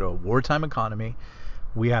 we have to go to a wartime economy.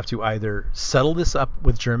 We have to either settle this up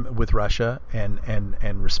with Russia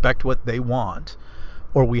and respect what they want,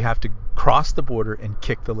 or we have to cross the border and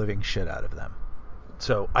kick the living shit out of them.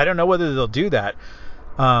 So I don't know whether they'll do that.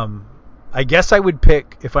 I guess I would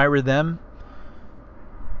pick, if I were them,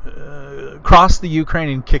 cross the Ukraine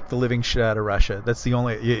and kick the living shit out of Russia. That's the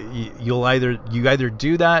only. You either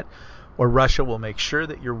do that, or Russia will make sure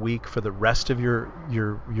that you're weak for the rest of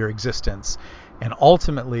your existence, and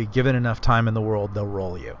ultimately, given enough time in the world, they'll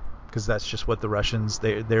roll you. Because that's just what the Russians,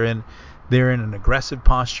 they're in an aggressive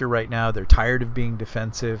posture right now. They're tired of being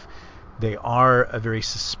defensive. They are a very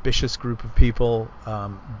suspicious group of people.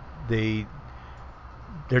 They're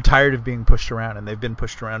tired of being pushed around, and they've been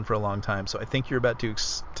pushed around for a long time. So I think you're about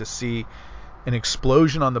to see an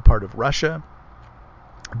explosion on the part of Russia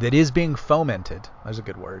that is being fomented, that's a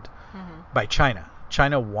good word, by China.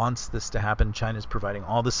 China wants this to happen. China is providing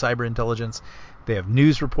all the cyber intelligence. They have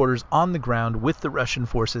news reporters on the ground with the Russian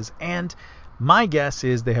forces, and my guess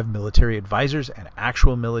is they have military advisors and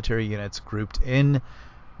actual military units grouped in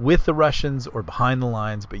with the Russians or behind the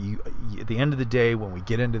lines. But at the end of the day, when we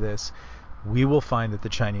get into this, we will find that the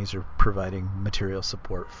Chinese are providing material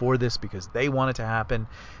support for this because they want it to happen,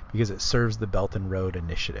 because it serves the Belt and Road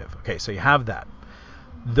Initiative. Okay, so you have that.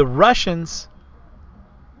 The Russians,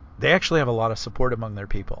 they actually have a lot of support among their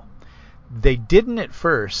people. They didn't at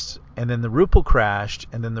first, and then the ruble crashed,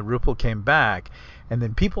 and then the ruble came back, and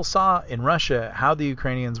then people saw in Russia how the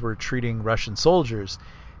Ukrainians were treating Russian soldiers,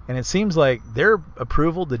 and it seems like their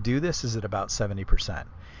approval to do this is at about 70%.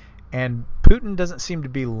 And Putin doesn't seem to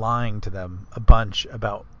be lying to them a bunch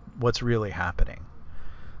about what's really happening.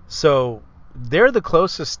 So they're the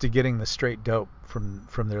closest to getting the straight dope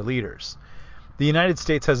from their leaders. The United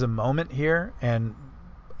States has a moment here, and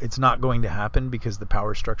it's not going to happen because the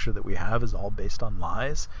power structure that we have is all based on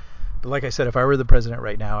lies. But like I said, if I were the president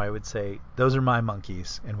right now, I would say those are my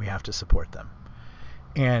monkeys and we have to support them.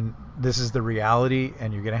 And this is the reality,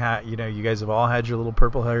 and you're going to have, you guys have all had your little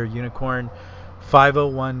purple-haired unicorn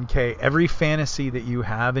 501k. Every fantasy that you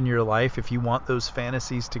have in your life, if you want those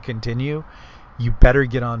fantasies to continue, you better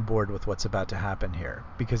get on board with what's about to happen here,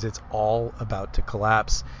 because it's all about to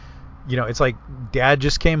collapse. It's like dad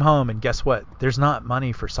just came home, and guess what? There's not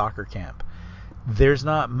money for soccer camp. There's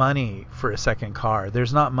not money for a second car.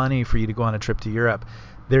 There's not money for you to go on a trip to Europe.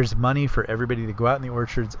 There's money for everybody to go out in the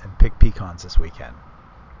orchards and pick pecans this weekend.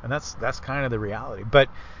 And that's kind of the reality. But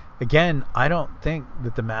again, I don't think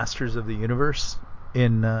that the masters of the universe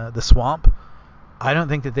in the swamp, I don't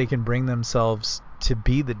think that they can bring themselves to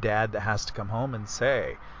be the dad that has to come home and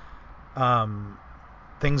say,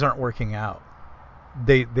 things aren't working out.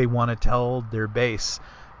 They want to tell their base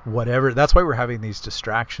whatever. That's why we're having these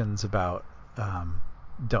distractions about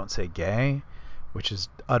don't say gay, which is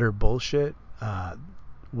utter bullshit.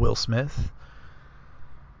 Will Smith.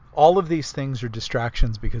 All of these things are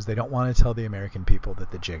distractions because they don't want to tell the American people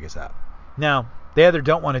that the jig is up. Now, they either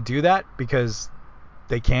don't want to do that because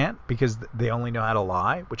they can't, because they only know how to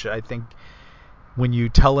lie, which I think when you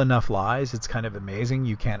tell enough lies, it's kind of amazing.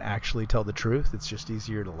 You can't actually tell the truth. It's just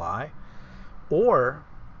easier to lie. Or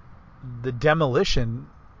the demolition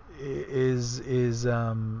is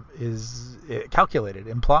calculated,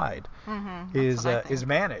 implied, is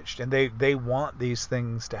managed, and they want these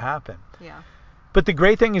things to happen. Yeah. But the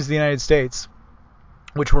great thing is the United States,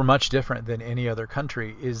 which we're much different than any other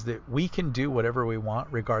country, is that we can do whatever we want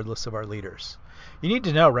regardless of our leaders. You need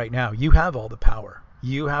to know right now, you have all the power.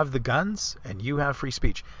 You have the guns and you have free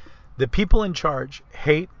speech. The people in charge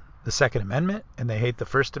hate the Second Amendment, and they hate the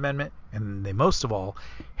First Amendment, and they most of all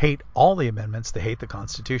hate all the amendments. They hate the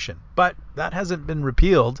Constitution. But that hasn't been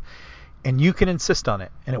repealed, and you can insist on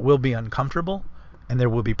it, and it will be uncomfortable, and there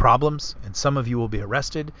will be problems, and some of you will be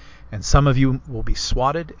arrested, and some of you will be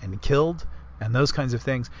swatted and killed, and those kinds of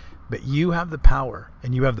things. But you have the power,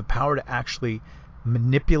 and you have the power to actually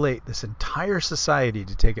manipulate this entire society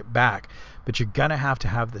to take it back. But you're going to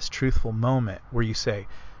have this truthful moment where you say,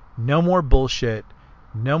 no more bullshit,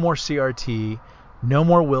 no more CRT, no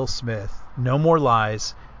more Will Smith, no more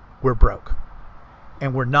lies. We're broke.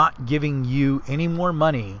 And we're not giving you any more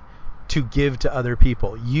money to give to other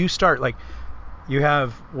people. You start, like, you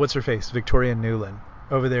have, what's her face, Victoria Nuland,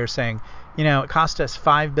 over there saying, it cost us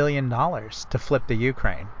 $5 billion to flip the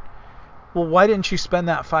Ukraine. Well, why didn't you spend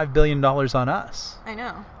that $5 billion on us? I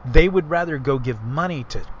know. They would rather go give money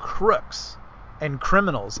to crooks and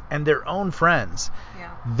criminals and their own friends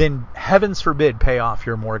than, heavens forbid, pay off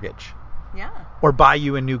your mortgage. Yeah. Or buy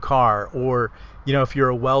you a new car, or, if you're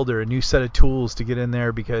a welder, a new set of tools to get in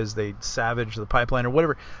there because they savaged the pipeline or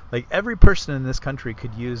whatever. Like, every person in this country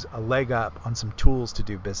could use a leg up on some tools to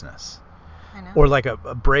do business. I know. Or like a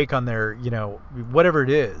break on their, whatever it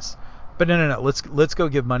is. But no. Let's go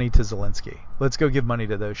give money to Zelensky. Let's go give money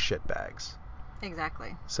to those shitbags.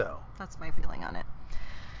 Exactly. So that's my feeling on it.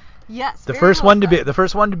 Yes. The first one to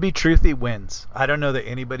be truthy wins. I don't know that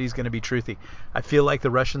anybody's going to be truthy. I feel like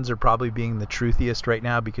the Russians are probably being the truthiest right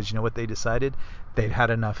now because you know what they decided? They'd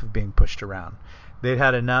had enough of being pushed around. They'd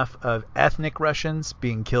had enough of ethnic Russians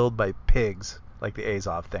being killed by pigs, like the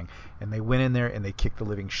Azov thing. And they went in there and they kicked the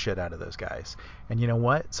living shit out of those guys. And you know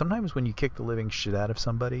what? Sometimes when you kick the living shit out of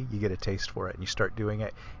somebody, you get a taste for it and you start doing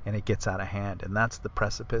it and it gets out of hand. And that's the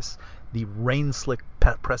precipice, the rain-slick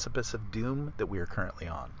precipice of doom that we are currently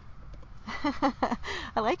on.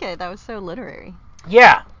 I like it. That was so literary.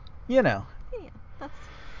 Yeah. Yeah,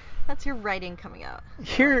 that's your writing coming out.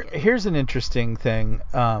 Here's an interesting thing.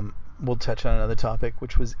 We'll touch on another topic,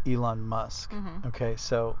 which was Elon Musk. Mm-hmm. Okay,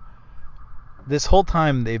 so this whole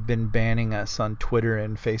time they've been banning us on Twitter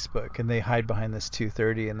and Facebook, and they hide behind this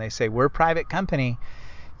 230 and they say, we're a private company.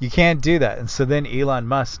 You can't do that. And so then Elon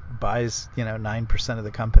Musk buys, 9% of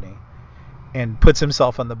the company and puts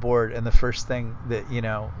himself on the board. And the first thing that,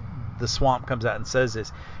 the swamp comes out and says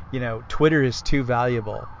is, Twitter is too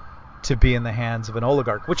valuable to be in the hands of an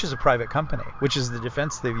oligarch, which is a private company, which is the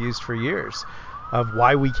defense they've used for years of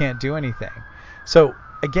why we can't do anything. So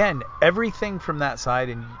again, everything from that side,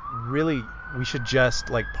 and really, we should just,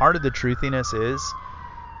 like, part of the truthiness is,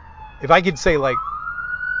 if I could say, like,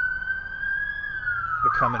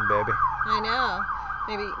 they're coming, baby. I know.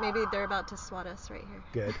 Maybe they're about to swat us right here.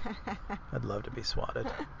 Good. I'd love to be swatted.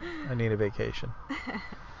 I need a vacation.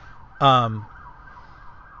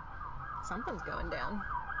 Something's going down.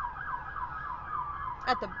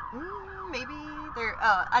 At the maybe they're.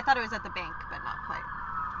 Oh, I thought it was at the bank, but not quite.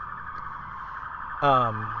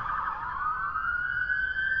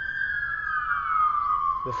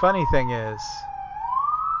 The funny thing is,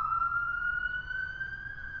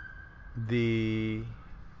 the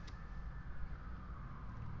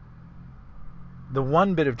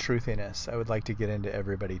one bit of truthiness I would like to get into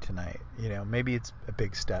everybody tonight, maybe it's a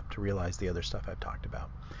big step to realize the other stuff I've talked about.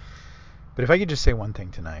 But if I could just say one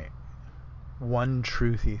thing tonight, one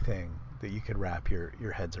truthy thing that you could wrap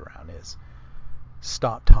your heads around is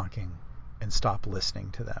stop talking and stop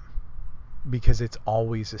listening to them. Because it's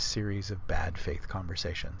always a series of bad faith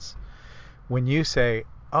conversations. When you say,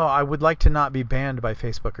 oh, I would like to not be banned by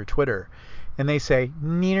Facebook or Twitter, and they say,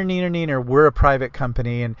 neener, we're a private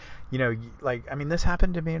company, and, this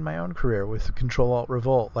happened to me in my own career with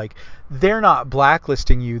Control-Alt-Revolt. Like, they're not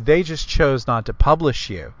blacklisting you, they just chose not to publish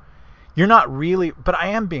you. You're not really, but I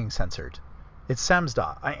am being censored. It's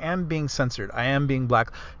Samsdot. I am being censored. I am being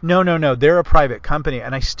black. No, they're a private company,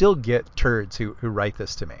 and I still get turds who write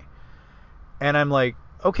this to me. And I'm like,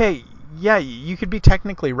 okay, yeah, you could be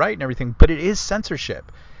technically right and everything, but it is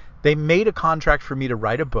censorship. They made a contract for me to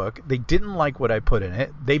write a book. They didn't like what I put in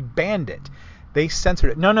it. They banned it. They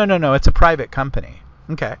censored it. No, it's a private company.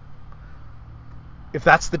 Okay. If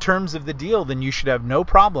that's the terms of the deal, then you should have no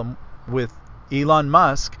problem with Elon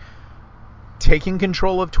Musk taking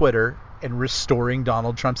control of Twitter and restoring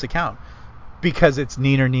Donald Trump's account. Because it's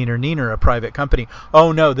neener, a private company.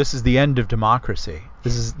 Oh no, this is the end of democracy.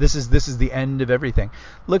 This is the end of everything.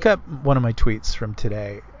 Look up one of my tweets from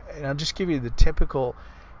today, and I'll just give you the typical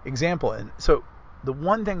example. And so the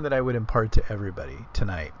one thing that I would impart to everybody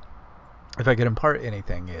tonight, if I could impart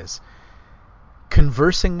anything, is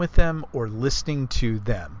conversing with them or listening to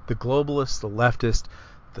them, the globalists, the leftists,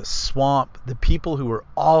 the swamp, the people who are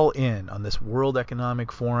all in on this World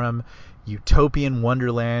Economic Forum, Utopian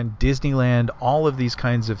Wonderland, Disneyland, all of these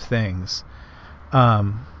kinds of things.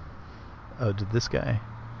 Did this guy?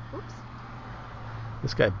 Oops.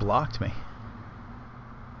 This guy blocked me.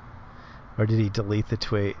 Or did he delete the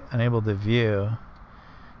tweet? Unable to view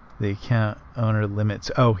the account owner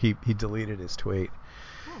limits. Oh, he deleted his tweet.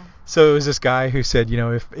 So it was this guy who said,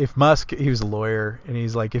 if Musk, he was a lawyer, and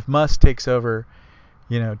he's like, if Musk takes over,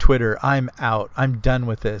 Twitter, I'm out. I'm done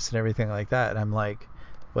with this and everything like that. And I'm like,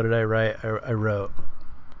 what did I write? I wrote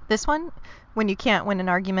this one, when you can't win an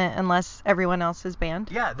argument unless everyone else is banned.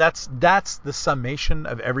 Yeah, that's the summation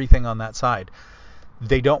of everything on that side.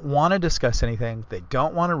 They don't want to discuss anything. They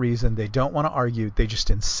don't want to reason. They don't want to argue. They just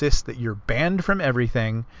insist that you're banned from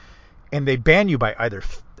everything, and they ban you by either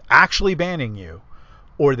actually banning you,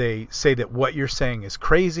 or they say that what you're saying is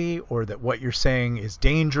crazy, or that what you're saying is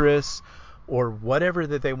dangerous, or whatever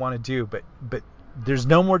that they want to do. But there's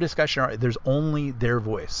no more discussion. There's only their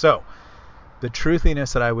voice. So the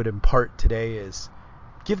truthiness that I would impart today is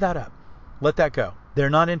give that up. Let that go. They're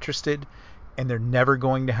not interested, and they're never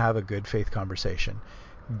going to have a good faith conversation.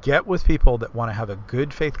 Get with people that want to have a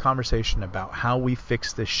good faith conversation about how we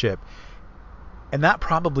fix this ship. And that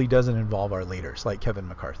probably doesn't involve our leaders like Kevin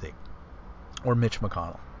McCarthy or Mitch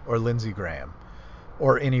McConnell or Lindsey Graham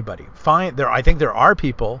or anybody. I think there are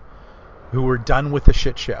people who were done with the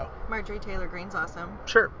shit show. Marjorie Taylor Greene's awesome.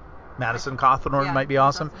 Sure. Madison Cawthorn might be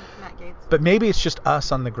awesome. Matt Gaetz. But maybe it's just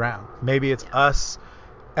us on the ground. Maybe it's us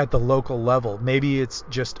at the local level. Maybe it's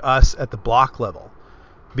just us at the block level.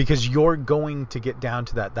 Because you're going to get down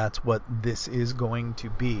to that. That's what this is going to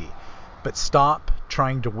be. But stop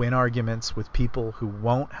trying to win arguments with people who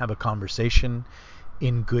won't have a conversation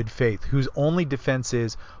in good faith, whose only defense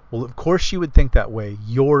is, well, of course you would think that way.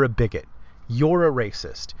 You're a bigot. You're a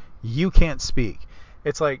racist. You can't speak.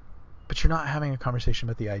 It's like, but you're not having a conversation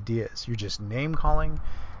about the ideas. You're just name calling,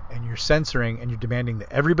 and you're censoring, and you're demanding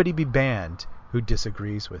that everybody be banned who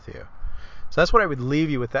disagrees with you. So that's what I would leave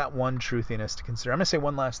you with, that one truthiness to consider. I'm going to say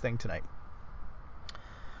one last thing tonight.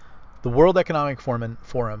 The World Economic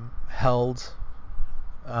Forum held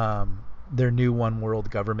their new One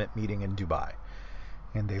World Government meeting in Dubai.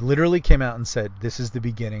 And they literally came out and said, this is the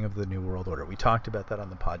beginning of the New World Order. We talked about that on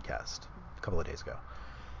the podcast a couple of days ago.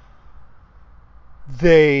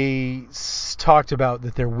 They talked about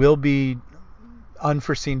that there will be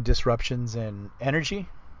unforeseen disruptions in energy,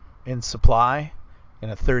 in supply,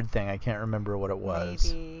 and a third thing. I can't remember what it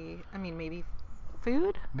was. Maybe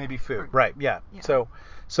food? Maybe food. Or, right, yeah. So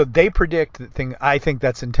they predict the thing. I think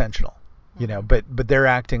that's intentional, you know, but they're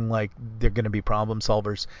acting like they're going to be problem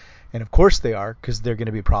solvers. And of course they are, because they're going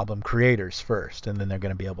to be problem creators first, and then they're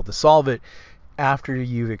going to be able to solve it after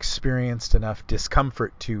you've experienced enough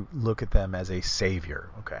discomfort to look at them as a savior.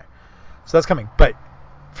 Okay. So that's coming. But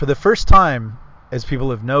for the first time, as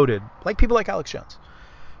people have noted, like people like Alex Jones,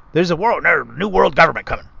 there's a new world government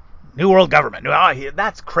coming. New world government.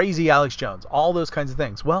 That's crazy, Alex Jones. All those kinds of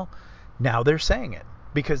things. Well, now they're saying it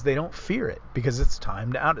because they don't fear it, because it's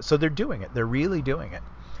time to out it. So they're doing it. They're really doing it.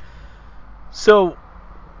 So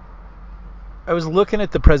I was looking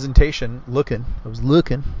at the presentation. I was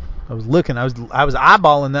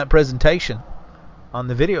eyeballing that presentation on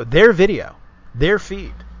the video. Their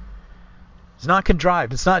feed. It's not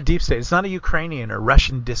contrived. It's not deep state. It's not a Ukrainian or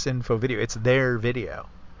Russian disinfo video. It's their video.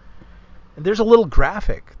 And there's a little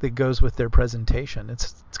graphic that goes with their presentation.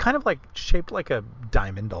 It's kind of like shaped like a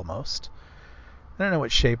diamond almost. I don't know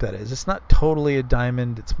what shape that is. It's not totally a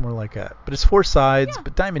diamond. It's more like but it's 4 sides,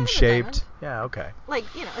 but diamond shaped. Yeah, okay. Like,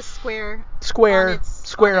 a square. Square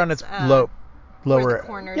on its lower. Where the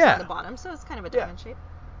corners on the bottom, so it's kind of a diamond shape.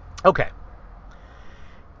 Okay.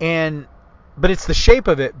 But it's the shape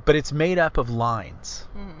of it, but it's made up of lines.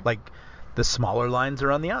 Mm-hmm. Like the smaller lines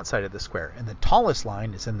are on the outside of the square, and the tallest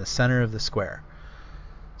line is in the center of the square.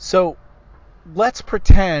 So let's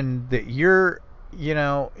pretend that you're,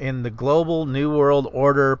 in the global New World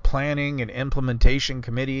Order planning and implementation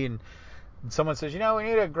committee, and someone says, we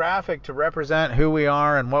need a graphic to represent who we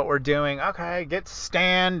are and what we're doing. Okay, get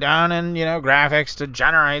Stan down in, graphics to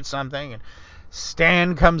generate something. And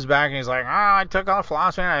Stan comes back and he's like, I took on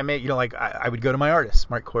philosophy and I made, I would go to my artist,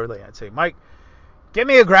 Mike Corley. I'd say, Mike, give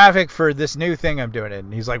me a graphic for this new thing I'm doing.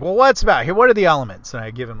 And he's like, well, what's about? Here, what are the elements? And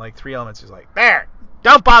I give him like 3 elements. He's like, there,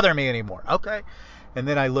 don't bother me anymore. Okay. And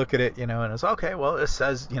then I look at it, and it's okay. Well, it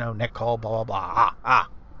says, Nick Cole, blah, blah, blah.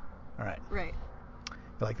 All right. Right.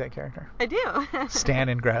 You like that character? I do. Stan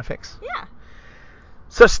in graphics? Yeah.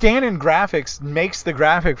 So Stan in graphics makes the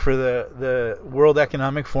graphic for the World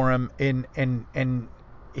Economic Forum, and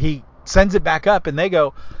he sends it back up, and they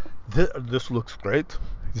go, this looks great.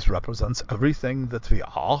 This represents everything that we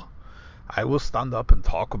are. I will stand up and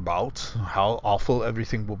talk about how awful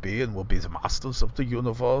everything will be, and we'll be the masters of the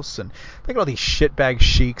universe. And look at all these shitbag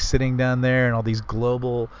sheiks sitting down there, and all these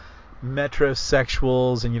global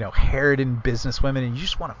metrosexuals, and Harridan businesswomen, and you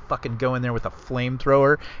just want to fucking go in there with a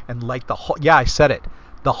flamethrower and light the whole, I said it,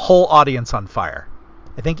 the whole audience on fire.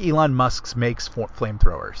 I think Elon Musk makes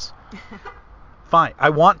flamethrowers. Fine,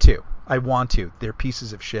 I want to. They're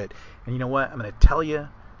pieces of shit. And you know what? I'm going to tell you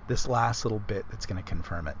this last little bit that's going to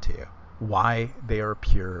confirm it to you. Why they are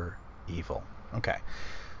pure evil. Okay.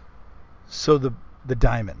 So the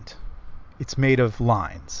diamond, it's made of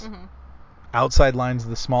lines. Mm-hmm. Outside line's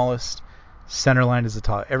the smallest. Center line is the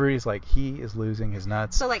tallest. Everybody's like, he is losing his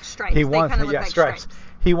nuts. So like stripes. They kind of look like stripes.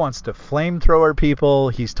 He wants to flamethrower people.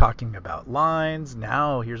 He's talking about lines.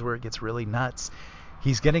 Now here's where it gets really nuts.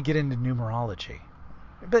 He's going to get into numerology.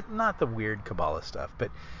 But not the weird Kabbalah stuff.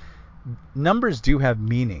 But numbers do have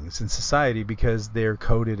meanings in society because they're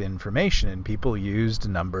coded information, and people used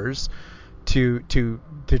numbers to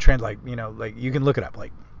translate. Like you can look it up.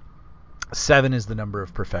 Like 7 is the number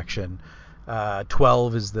of perfection.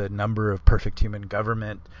 12 is the number of perfect human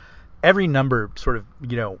government. Every number sort of,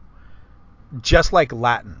 just like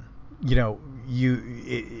Latin,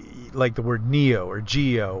 like the word neo or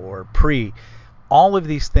geo or pre, all of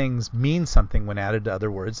these things mean something when added to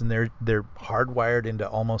other words, and they're hardwired into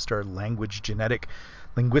almost our linguistic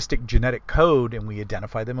genetic code, and we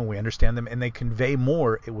identify them and we understand them, and they convey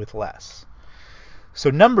more with less. So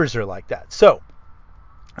numbers are like that. So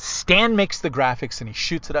Stan makes the graphics and he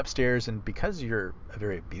shoots it upstairs, and because you're a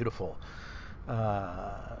very beautiful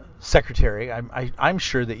secretary, I'm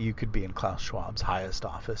sure that you could be in Klaus Schwab's highest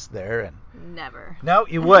office there. And never. No,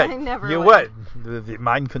 you would. I never you would. The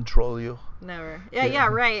mind control you. Never. Yeah,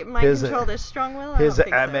 right. Mind control this strong will. His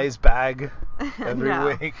Amaze bag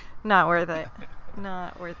every week. Not worth it.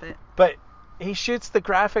 Not worth it. But he shoots the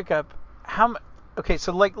graphic up. Okay,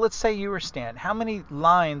 so like let's say you were Stan. How many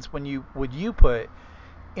lines would you put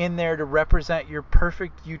in there to represent your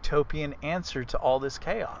perfect utopian answer to all this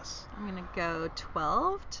chaos? I'm going to go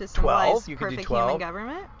 12 to symbolize perfect human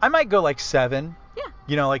government. I might go like 7.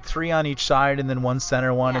 Yeah. Like 3 on each side and then 1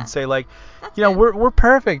 center one, and say like, that's we're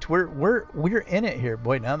perfect. We're in it here.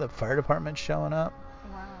 Boy, now the fire department's showing up.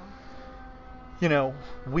 Wow.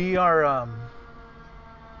 We are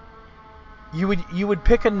you would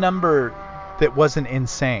pick a number that wasn't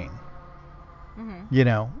insane.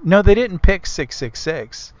 Mm-hmm. No, they didn't pick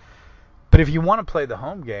 666. But if you want to play the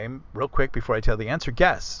home game, real quick before I tell the answer,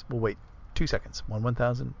 guess. We'll wait 2 seconds.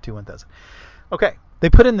 1,000, 2 1,000. Okay, they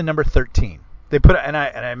put in the number 13. They put and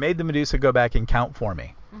I made the Medusa go back and count for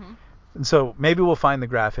me. Mm-hmm. And so maybe we'll find the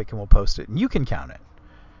graphic and we'll post it, and you can count it.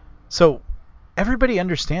 So everybody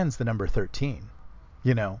understands the number 13.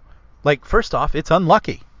 You know, like first off, it's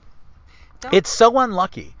unlucky. It's so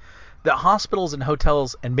unlucky that hospitals and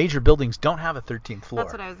hotels and major buildings don't have a 13th floor.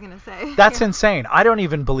 That's what I was going to say. That's insane. I don't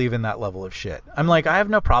even believe in that level of shit. I'm like, I have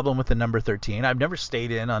no problem with the number 13. I've never stayed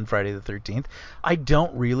in on Friday the 13th. I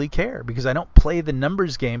don't really care because I don't play the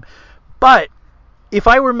numbers game. But if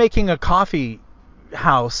I were making a coffee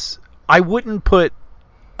house, I wouldn't put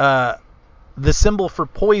the symbol for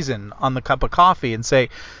poison on the cup of coffee and say,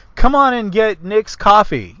 come on and get Nick's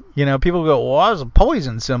coffee. You know, people go, well, there's a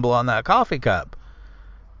poison symbol on that coffee cup.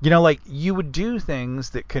 You know, like you would do things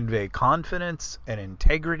that convey confidence and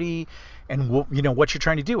integrity and, you know, what you're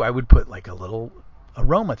trying to do. I would put like a little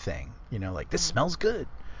aroma thing, you know, like this smells good.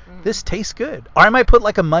 This tastes good. Or I might put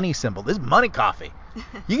like a money symbol. This is money coffee.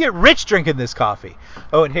 You get rich drinking this coffee.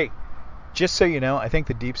 Oh, and hey, just so you know, I think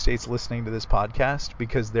the deep state's listening to this podcast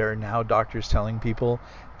because there are now doctors telling people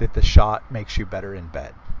that the shot makes you better in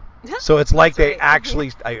bed. So it's like they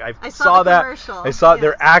actually, I saw that. I saw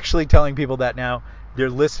they're actually telling people that now. They're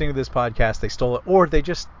listening to this podcast, they stole it, or they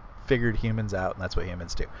just figured humans out, and that's what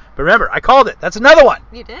humans do. But remember, I called it. That's another one.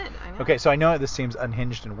 You did, I know. Okay, so I know this seems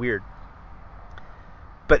unhinged and weird,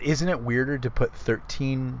 but isn't it weirder to put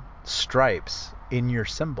 13 stripes in your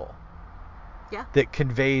symbol? Yeah. That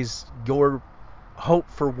conveys your hope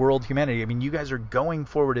for world humanity. I mean, you guys are going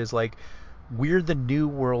forward as like, we're the new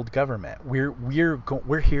world government.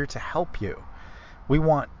 We're here to help you. We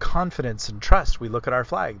want confidence and trust. We look at our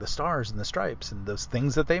flag, the stars and the stripes and those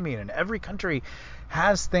things that they mean. And every country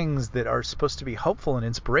has things that are supposed to be hopeful and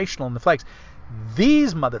inspirational in the flags.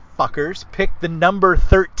 These motherfuckers picked the number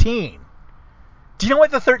 13. Do you know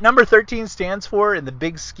what the number 13 stands for in the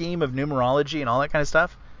big scheme of numerology and all that kind of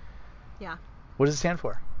stuff? Yeah. What does it stand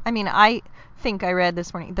for? I mean, I think I read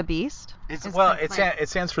this morning, the beast. It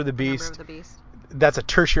stands for the beast. Number of the beast. That's a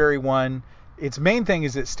tertiary one. Its main thing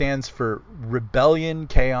is it stands for rebellion,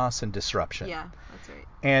 chaos, and disruption. Yeah, that's right.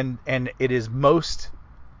 And it is most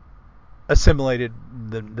assimilated.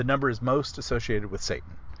 The number is most associated with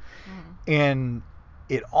Satan. Mm-hmm. And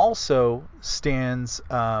it also stands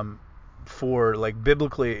for, like,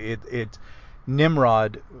 biblically, it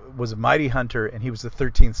Nimrod was a mighty hunter, and he was the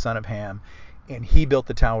 13th son of Ham, and he built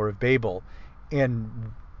the Tower of Babel.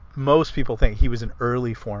 And most people think he was an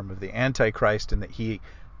early form of the Antichrist, and that he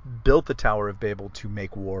built the Tower of Babel to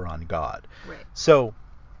make war on God. Right. So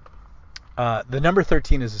the number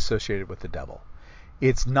 13 is associated with the devil.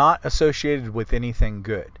 It's not associated with anything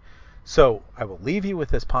good. So I will leave you with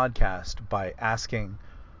this podcast by asking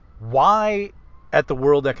why at the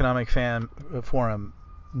World Economic Forum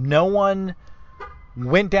no one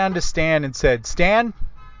went down to Stan and said, Stan,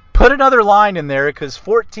 put another line in there because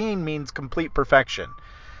 14 means complete perfection.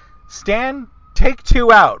 Stan, take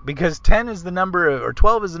 2 out because 10 is the number or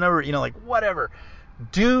 12 is the number, you know, like whatever.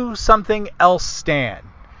 Do something else, Stan,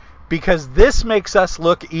 because this makes us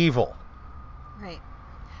look evil. Right.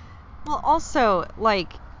 Well, also,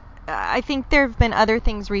 like, I think there have been other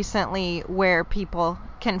things recently where people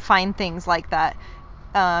can find things like that.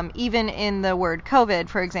 Even in the word COVID,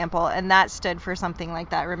 for example, and that stood for something like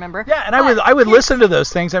that, remember? Yeah, and I would listen to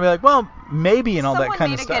those things. I'd be like, well, maybe, and all that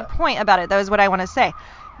kind of stuff. Someone made a good point about it, though, is what I want to say.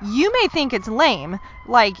 You may think it's lame.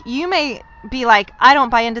 Like, you may be like, I don't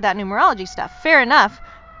buy into that numerology stuff. Fair enough.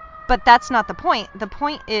 But that's not the point. The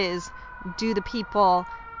point is, do the people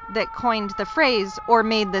that coined the phrase or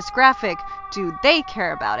made this graphic, do they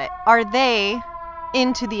care about it? Are they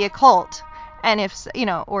into the occult? And if, you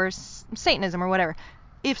know, or Satanism or whatever.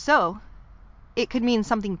 If so, it could mean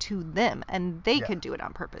something to them, and they could do it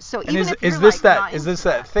on purpose. So even if you're is this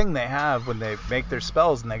that thing they have when they make their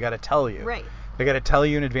spells and they got to tell you? Right. They got to tell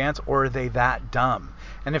you in advance, or are they that dumb?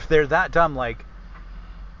 And if they're that dumb, like,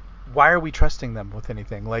 why are we trusting them with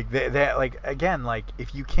anything? Like, they like, again, like,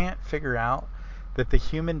 if you can't figure out that the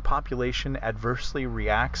human population adversely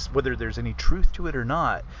reacts, whether there's any truth to it or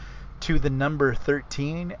not, to the number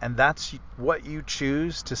 13, and that's what you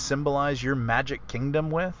choose to symbolize your magic kingdom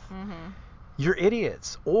with, you're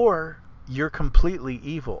idiots, or you're completely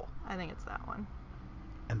evil. I think it's that one.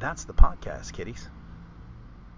 And that's the podcast, kiddies.